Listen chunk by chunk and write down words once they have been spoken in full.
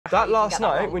That last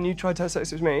night, when you tried to have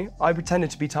sex with me, I pretended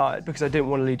to be tired because I didn't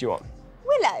want to lead you on.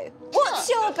 Willow, what's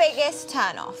your biggest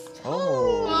turn-off?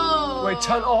 Oh. Wait,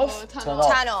 turn off?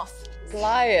 Turn off.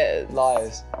 Liars.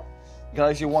 Liars. Can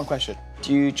I ask you one question?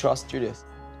 Do you trust Julius?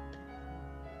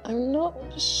 I'm not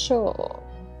sure.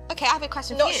 Okay, I have a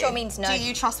question for you. Not sure means no. Do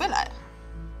you trust Willow?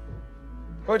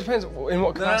 Well, it depends in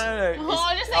what capacity. No.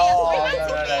 Oh, just say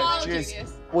yes.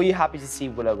 Julius, were you happy to see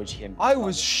Willow when she came? I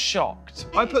was shocked.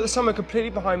 I put the summer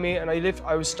completely behind me and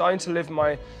I was starting to live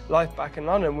my life back in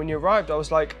London. When you arrived, I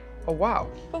was like, oh, wow.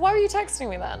 But why were you texting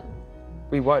me then?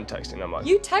 We weren't texting that much.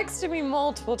 You texted me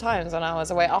multiple times when I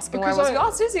was away asking where I was. You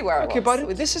asked Izzy where I was. Okay,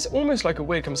 but this is almost like a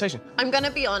weird conversation. I'm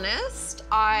gonna be honest,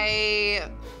 I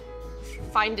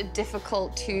find it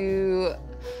difficult to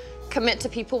commit to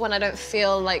people when I don't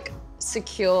feel like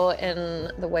secure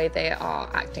in the way they are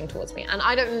acting towards me. And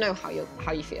I don't know how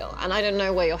you feel, and I don't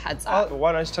know where your head's at.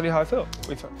 Why don't I just tell you how I feel?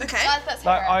 Okay. Let's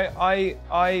hear it.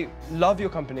 I love your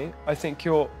company. I think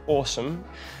you're awesome,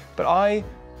 but I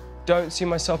don't see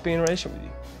myself being in a relationship with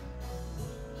you.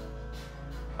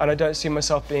 And I don't see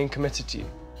myself being committed to you.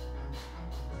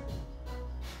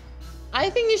 I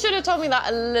think you should have told me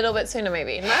that a little bit sooner,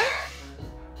 maybe, no?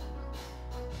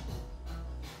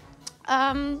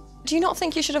 Do you not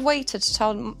think you should have waited to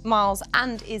tell Miles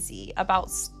and Izzy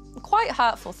about quite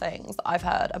hurtful things that I've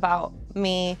heard about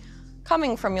me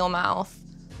coming from your mouth?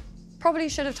 Probably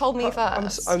should have told me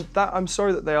first. I'm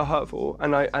sorry that they are hurtful,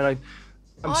 and I'm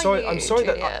sorry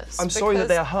that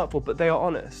they are hurtful, but they are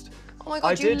honest. Oh my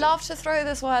God, you love to throw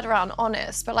this word around,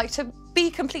 honest, but like to be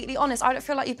completely honest, I don't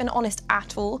feel like you've been honest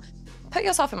at all. Put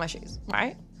yourself in my shoes,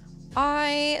 right?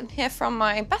 I hear from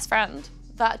my best friend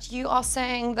that you are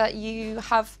saying that you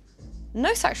have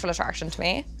no sexual attraction to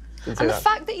me. Didn't say and that. the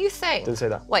fact that you think, Didn't say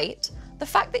that. Wait, the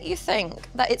fact that you think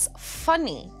that it's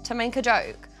funny to make a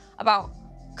joke about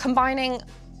combining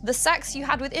the sex you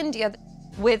had with India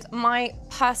with my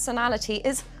personality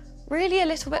is really a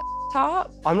little bit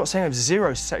up. I'm not saying I have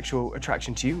zero sexual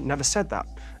attraction to you. Never said that.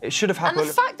 It should have happened. And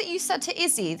the fact that you said to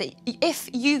Izzy that if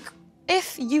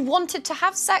you wanted to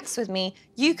have sex with me,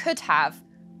 you could have,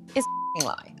 is a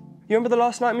lie. You remember the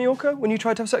last night in Mallorca when you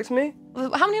tried to have sex with me?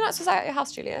 How many nights was I at your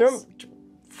house, Julius? You remember?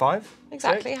 5?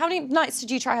 Exactly. 6? How many nights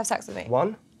did you try to have sex with me?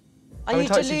 1. Are you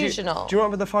delusional? Do you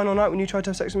remember the final night when you tried to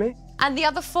have sex with me? And the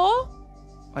other 4?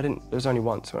 I didn't. It was only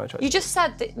once when I tried. You just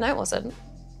said that. No, it wasn't.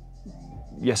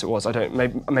 Yes, it was. I don't.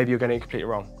 Maybe you're getting it completely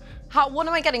wrong. What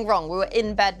am I getting wrong? We were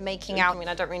in bed making out. I mean,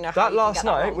 I don't really know how that you can last get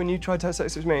that night wrong. when you tried to have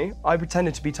sex with me, I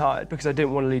pretended to be tired because I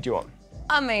didn't want to lead you on.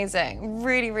 Amazing.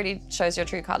 Really, really shows your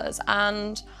true colours.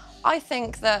 And I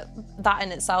think that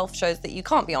in itself shows that you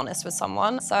can't be honest with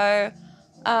someone. So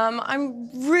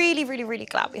I'm really, really, really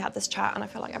glad we had this chat, and I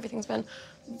feel like everything's been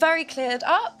very cleared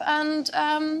up, and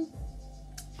I'm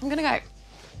gonna go.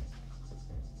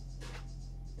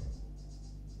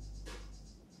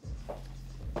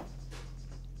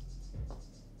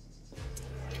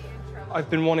 I've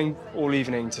been wanting all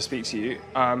evening to speak to you.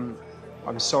 I'm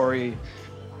sorry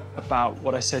about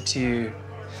what I said to you.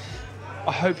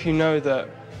 I hope you know that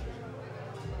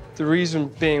the reason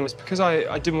being was because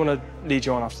I didn't want to lead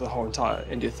you on after the whole entire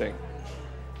India thing.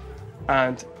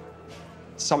 And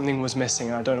something was missing,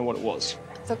 and I don't know what it was.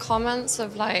 The comments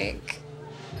of like,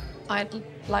 I'd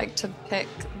like to pick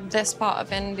this part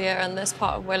of India and this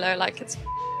part of Willow like it's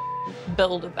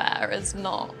Build-A-Bear is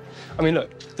not. I mean,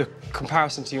 look, the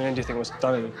comparison to you and India thing was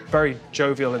done in a very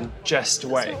jovial and jest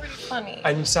way. It's really funny.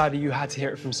 And sadly, you had to hear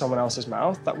it from someone else's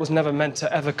mouth. That was never meant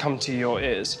to ever come to your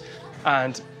ears.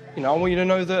 And, you know, I want you to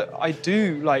know that I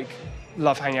do,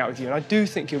 love hanging out with you, and I do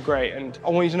think you're great, and I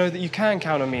want you to know that you can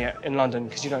count on me in London,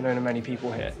 because you don't know many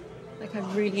people here. Like, I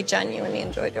really genuinely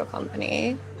enjoyed your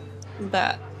company,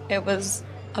 but it was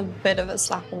a bit of a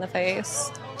slap in the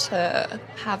face to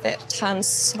have it turn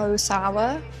so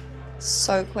sour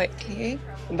so quickly.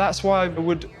 And that's why I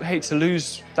would hate to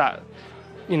lose that,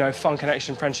 you know, fun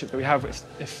connection, friendship that we have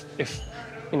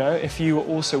if you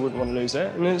also wouldn't want to lose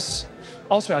it. And it's,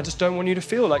 ultimately, I just don't want you to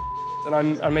feel like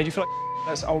and I made you feel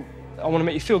like I want to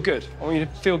make you feel good. I want you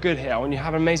to feel good here. I want you to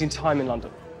have an amazing time in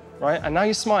London, right? And now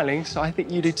you're smiling, so I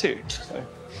think you do too. So.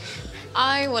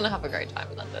 I want to have a great time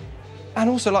in London. And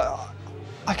also, like,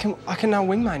 I can now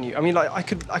wingman you. I mean, like, I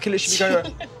could literally be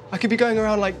going, I could be going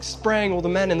around like spraying all the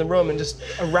men in the room and just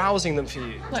arousing them for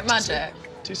you. Like magic.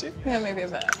 Too soon? Yeah, maybe a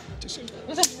bit. Too soon.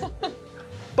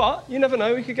 But you never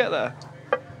know. We could get there.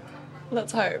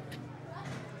 Let's hope.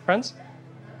 Friends?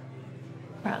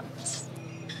 Friends.